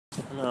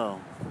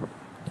Hello,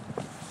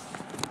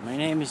 my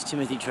name is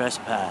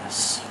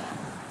Timothytrespas,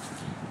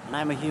 and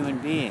I'm a human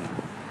being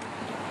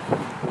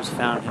who's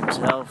found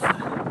himself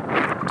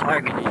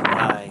targeted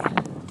by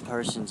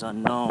persons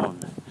unknown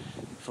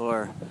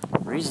for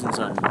reasons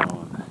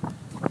unknown,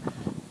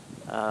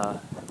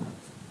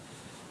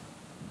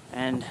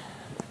 and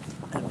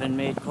have been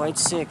made quite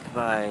sick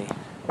by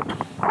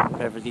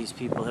whatever these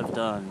people have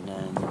done.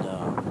 And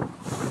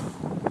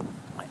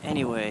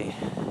anyway,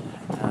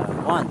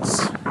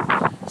 once,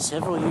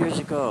 several years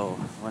ago,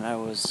 when I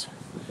was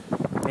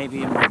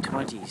maybe in my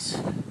 20s,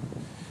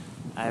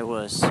 I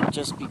was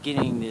just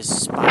beginning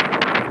this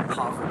spiral of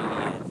poverty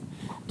and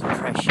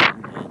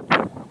depression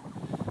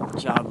and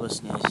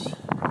joblessness.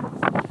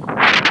 I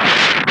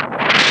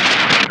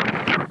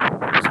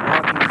was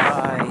walking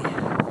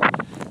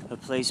by a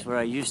place where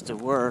I used to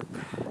work,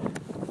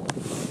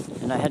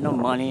 and I had no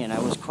money, and I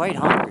was quite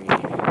hungry.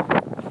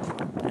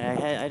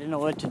 I didn't know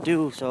what to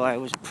do, so I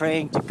was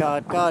praying to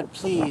God, God,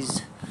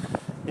 please,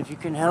 if you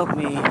can help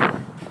me,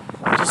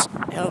 just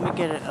help me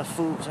get a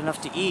food, enough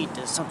to eat,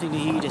 something to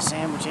eat, a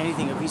sandwich,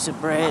 anything, a piece of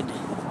bread.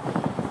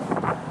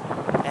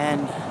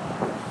 And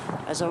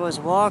as I was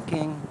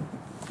walking,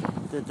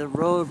 the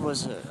road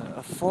was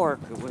a fork.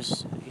 It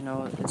was,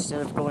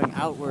 instead of going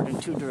outward in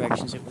two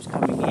directions, it was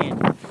coming in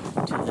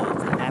to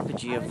the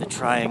apogee of the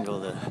triangle,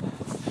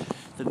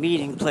 the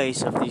meeting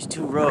place of these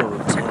two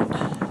roads.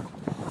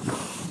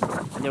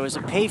 And there was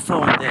a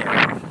payphone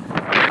there.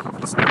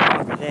 It's no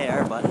longer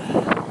there, but...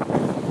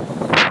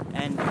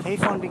 And the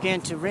payphone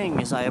began to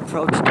ring as I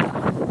approached it.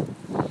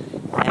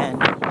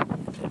 And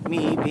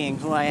me, being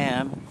who I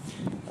am,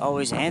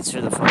 always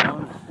answer the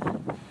phone.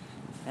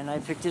 And I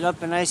picked it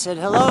up and I said,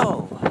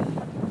 hello.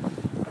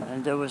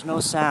 And there was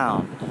no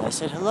sound. I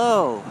said,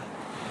 hello.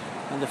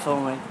 And the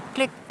phone went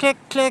click, click,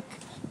 click,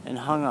 and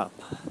hung up.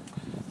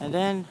 And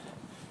then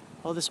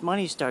all this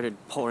money started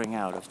pouring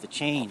out of the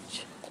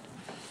change.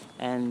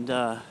 And,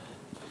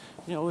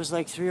 it was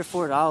like $3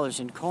 or $4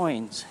 in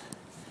coins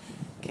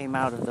came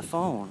out of the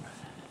phone.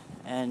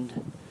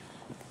 And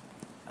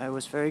I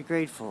was very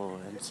grateful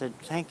and said,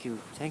 thank you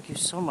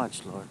so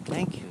much, Lord,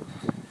 thank you.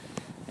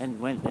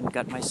 And went and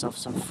got myself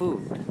some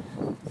food.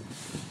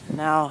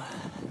 Now,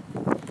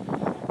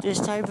 this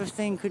type of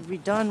thing could be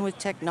done with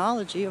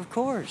technology, of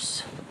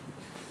course.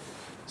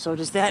 So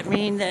does that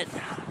mean that...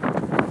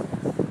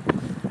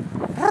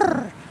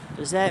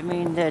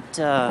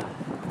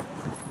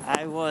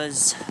 I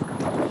was,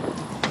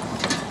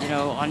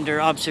 under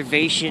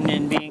observation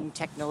and being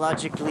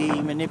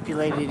technologically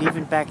manipulated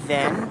even back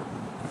then?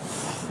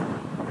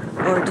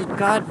 Or did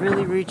God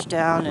really reach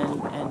down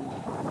and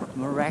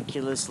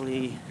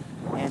miraculously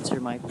answer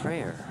my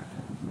prayer?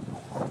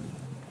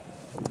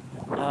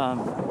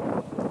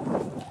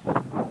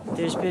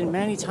 There's been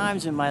many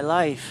times in my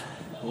life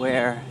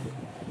where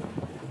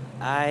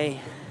I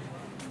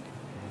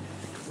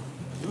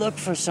look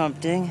for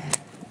something.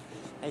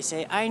 I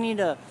say, I need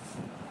a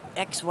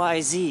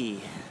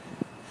XYZ.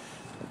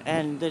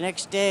 And the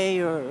next day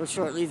or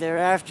shortly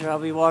thereafter, I'll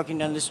be walking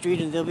down the street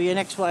and there'll be an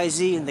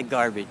XYZ in the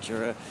garbage,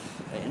 or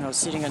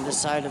sitting on the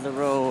side of the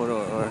road,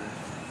 or...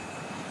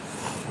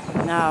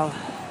 Now,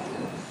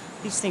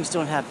 these things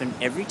don't happen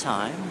every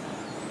time.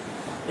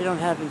 They don't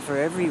happen for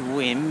every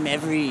whim,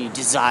 every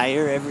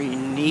desire, every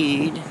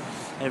need,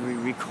 every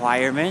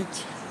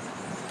requirement.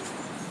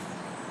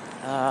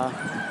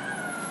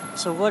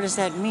 So what does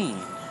that mean?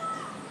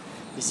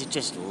 Is it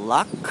just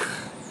luck?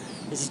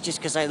 Is it just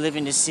because I live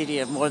in a city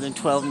of more than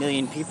 12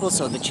 million people,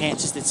 so the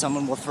chances that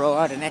someone will throw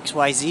out an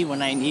XYZ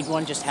when I need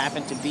one just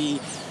happen to be,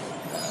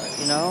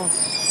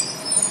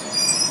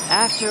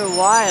 After a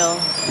while,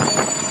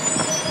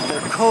 the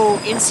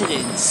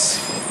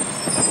coincidence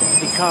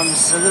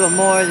becomes a little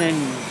more than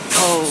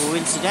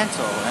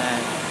coincidental,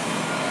 and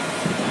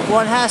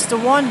one has to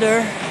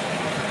wonder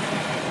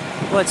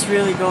what's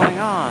really going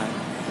on.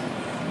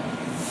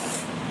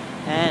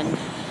 And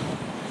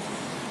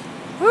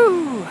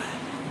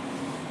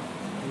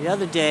the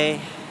other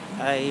day,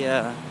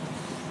 I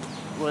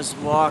was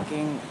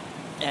walking,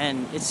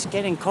 and it's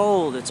getting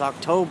cold. It's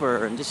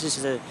October, and this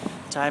is the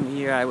time of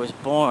year I was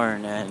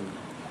born, and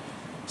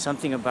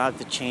something about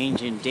the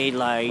change in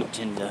daylight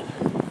and the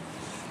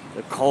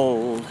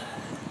cold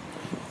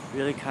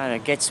really kind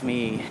of gets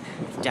me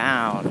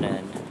down.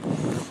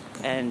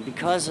 And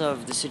because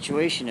of the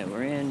situation that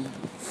we're in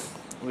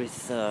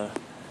with the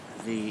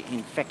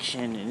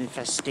infection and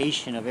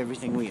infestation of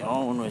everything we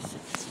own, with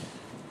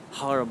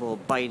horrible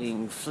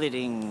biting,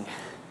 flitting,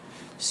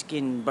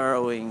 skin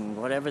burrowing,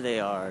 whatever they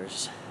are,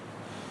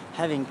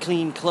 having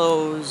clean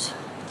clothes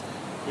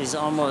is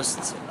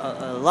almost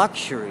a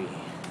luxury.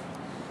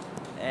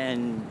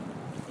 And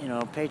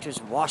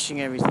Petra's washing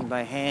everything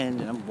by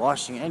hand, and I'm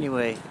washing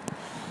anyway.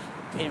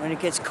 And when it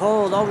gets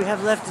cold, all we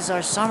have left is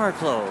our summer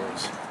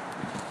clothes,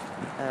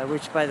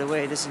 which, by the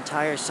way, this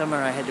entire summer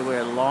I had to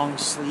wear long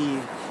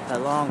sleeve,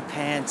 long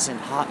pants and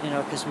hot,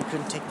 because we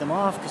couldn't take them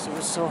off because it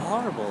was so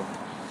horrible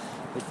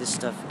with this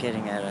stuff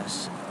getting at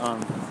us.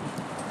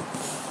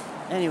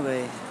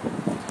 Anyway,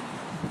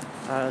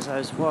 As I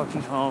was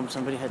walking home,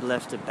 somebody had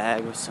left a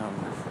bag with some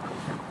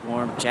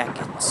warm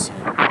jackets,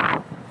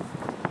 and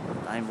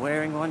I'm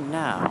wearing one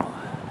now.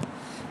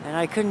 And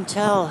I couldn't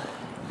tell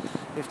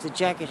if the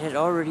jacket had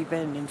already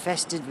been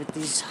infested with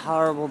these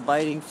horrible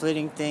biting,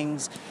 flitting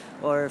things,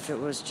 or if it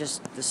was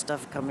just the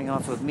stuff coming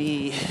off of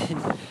me.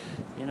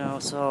 You know,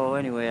 so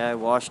anyway, I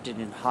washed it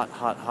in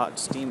hot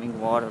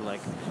steaming water like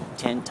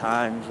 10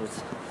 times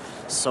with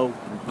soap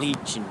and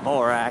bleach and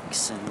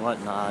borax and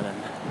whatnot,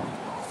 and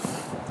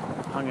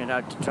hung it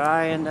out to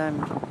dry, and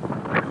I'm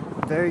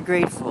very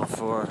grateful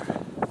for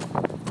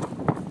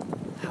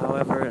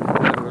however and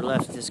whoever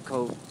left this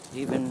coat,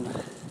 even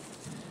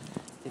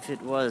if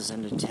it was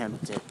an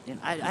attempt at,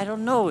 I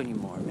don't know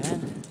anymore,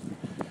 man.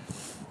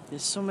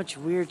 There's so much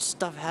weird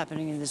stuff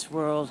happening in this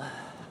world.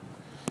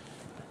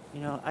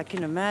 You know, I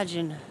can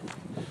imagine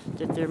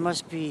that there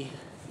must be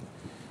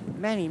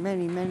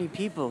many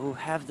people who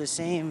have the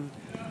same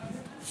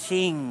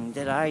thing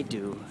that I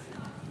do,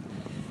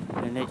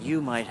 and that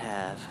you might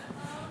have,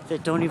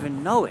 that don't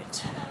even know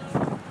it.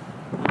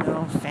 You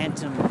know,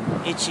 phantom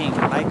itching,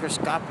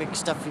 microscopic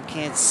stuff you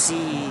can't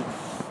see,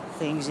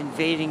 things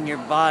invading your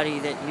body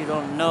that you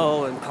don't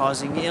know and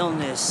causing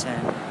illness,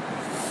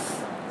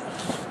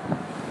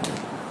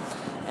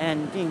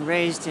 and being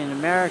raised in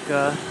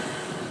America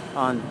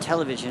on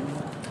television,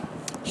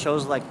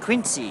 shows like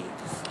Quincy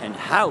and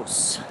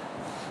House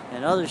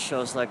and other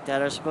shows like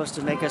that are supposed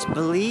to make us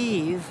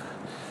believe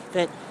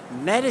that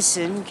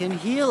medicine can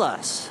heal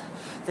us,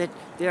 that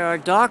there are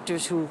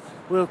doctors who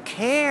will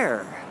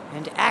care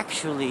and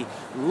actually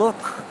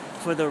look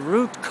for the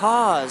root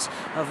cause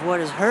of what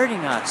is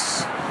hurting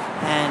us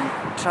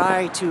and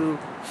try to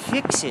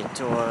fix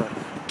it or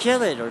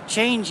kill it or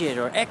change it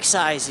or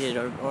excise it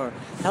or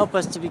help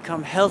us to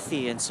become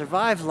healthy and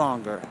survive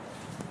longer.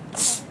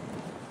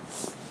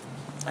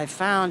 I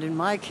found in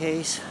my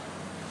case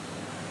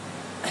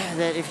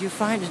that if you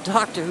find a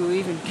doctor who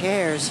even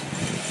cares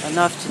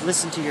enough to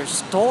listen to your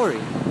story,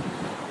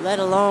 let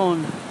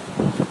alone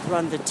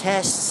run the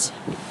tests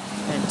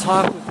and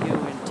talk with you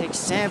and take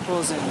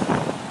samples and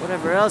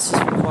whatever else is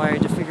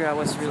required to figure out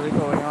what's really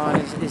going on,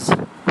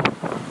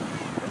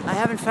 I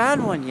haven't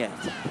found one yet.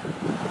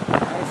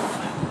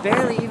 I've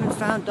barely even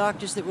found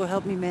doctors that will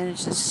help me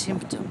manage the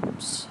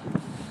symptoms.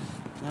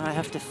 Now I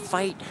have to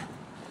fight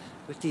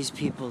with these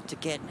people to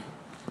get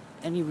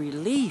any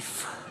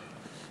relief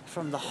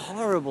from the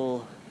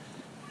horrible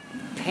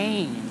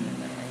pain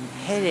and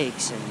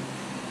headaches and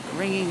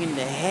ringing in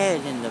the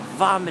head and the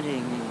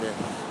vomiting and the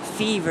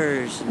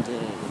fevers and the,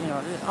 you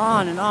know,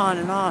 on and on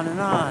and on and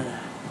on.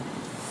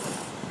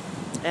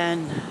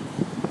 And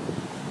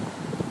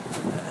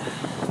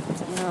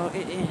you know,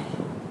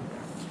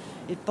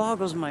 it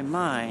boggles my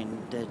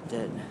mind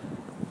that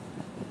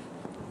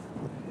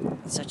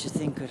such a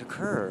thing could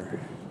occur.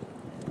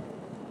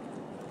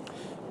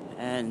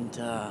 And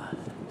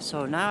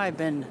so now I've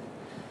been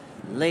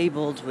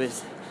labeled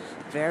with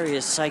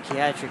various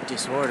psychiatric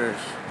disorders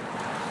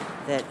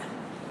that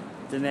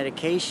the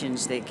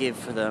medications they give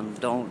for them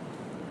don't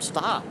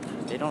stop.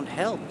 They don't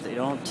help. They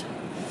don't.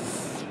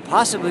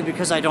 Possibly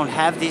because I don't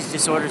have these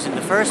disorders in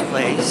the first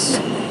place.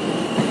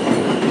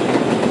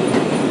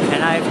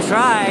 And I've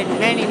tried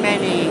many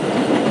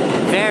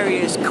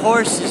various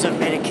courses of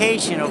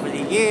medication over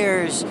the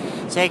years,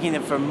 taking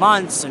them for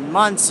months and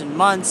months and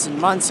months and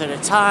months at a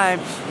time,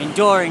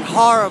 enduring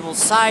horrible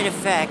side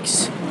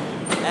effects,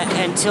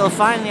 until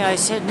finally I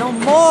said, no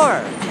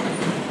more.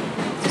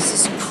 This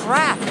is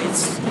crap.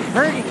 It's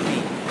hurting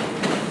me.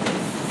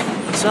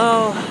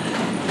 So,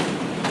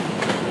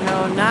 you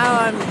know, now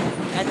I'm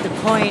at the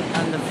point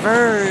on the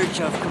verge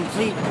of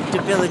complete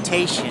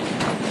debilitation,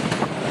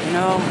 you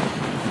know,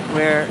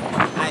 where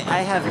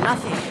I have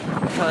nothing,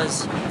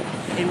 because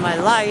in my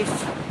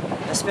life,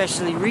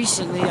 especially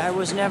recently, I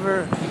was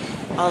never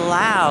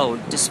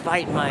allowed,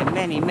 despite my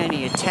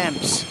many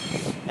attempts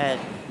at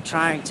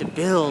trying to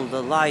build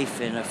a life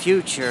and a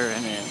future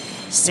and a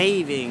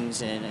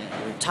savings and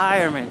a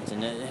retirement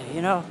and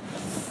you know,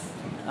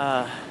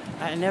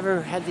 I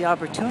never had the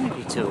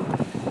opportunity to.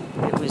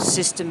 It was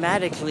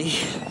systematically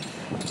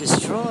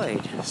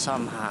destroyed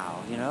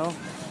somehow, you know,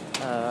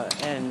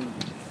 and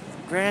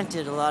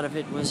granted, a lot of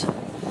it was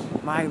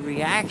my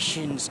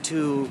reactions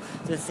to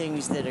the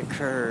things that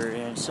occurred,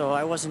 and so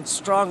I wasn't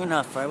strong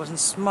enough, or I wasn't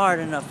smart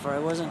enough, or I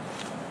wasn't,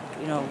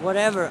 you know,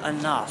 whatever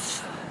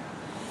enough.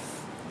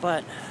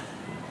 But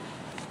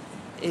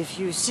if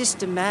you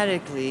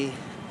systematically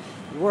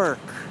work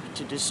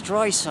to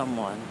destroy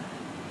someone,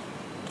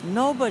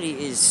 nobody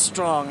is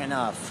strong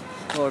enough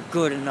or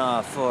good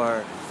enough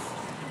or,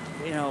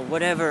 you know,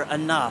 whatever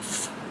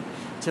enough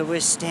to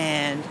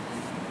withstand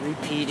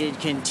repeated,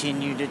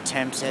 continued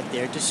attempts at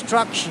their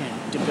destruction,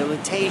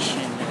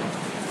 debilitation.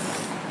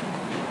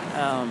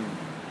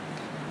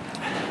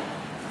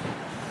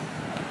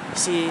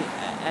 See,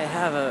 I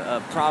have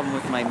a problem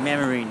with my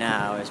memory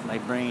now, as my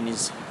brain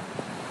is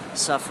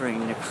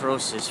suffering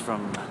necrosis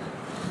from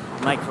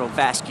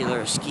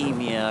microvascular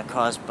ischemia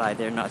caused by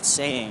their not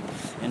saying,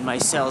 and my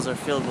cells are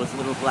filled with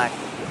little black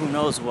who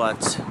knows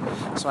what.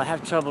 So I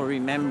have trouble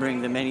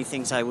remembering the many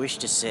things I wish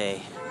to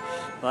say.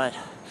 But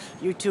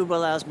YouTube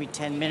allows me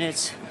 10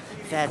 minutes.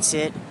 That's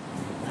it.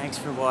 Thanks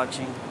for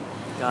watching.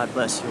 God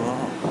bless you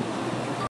all.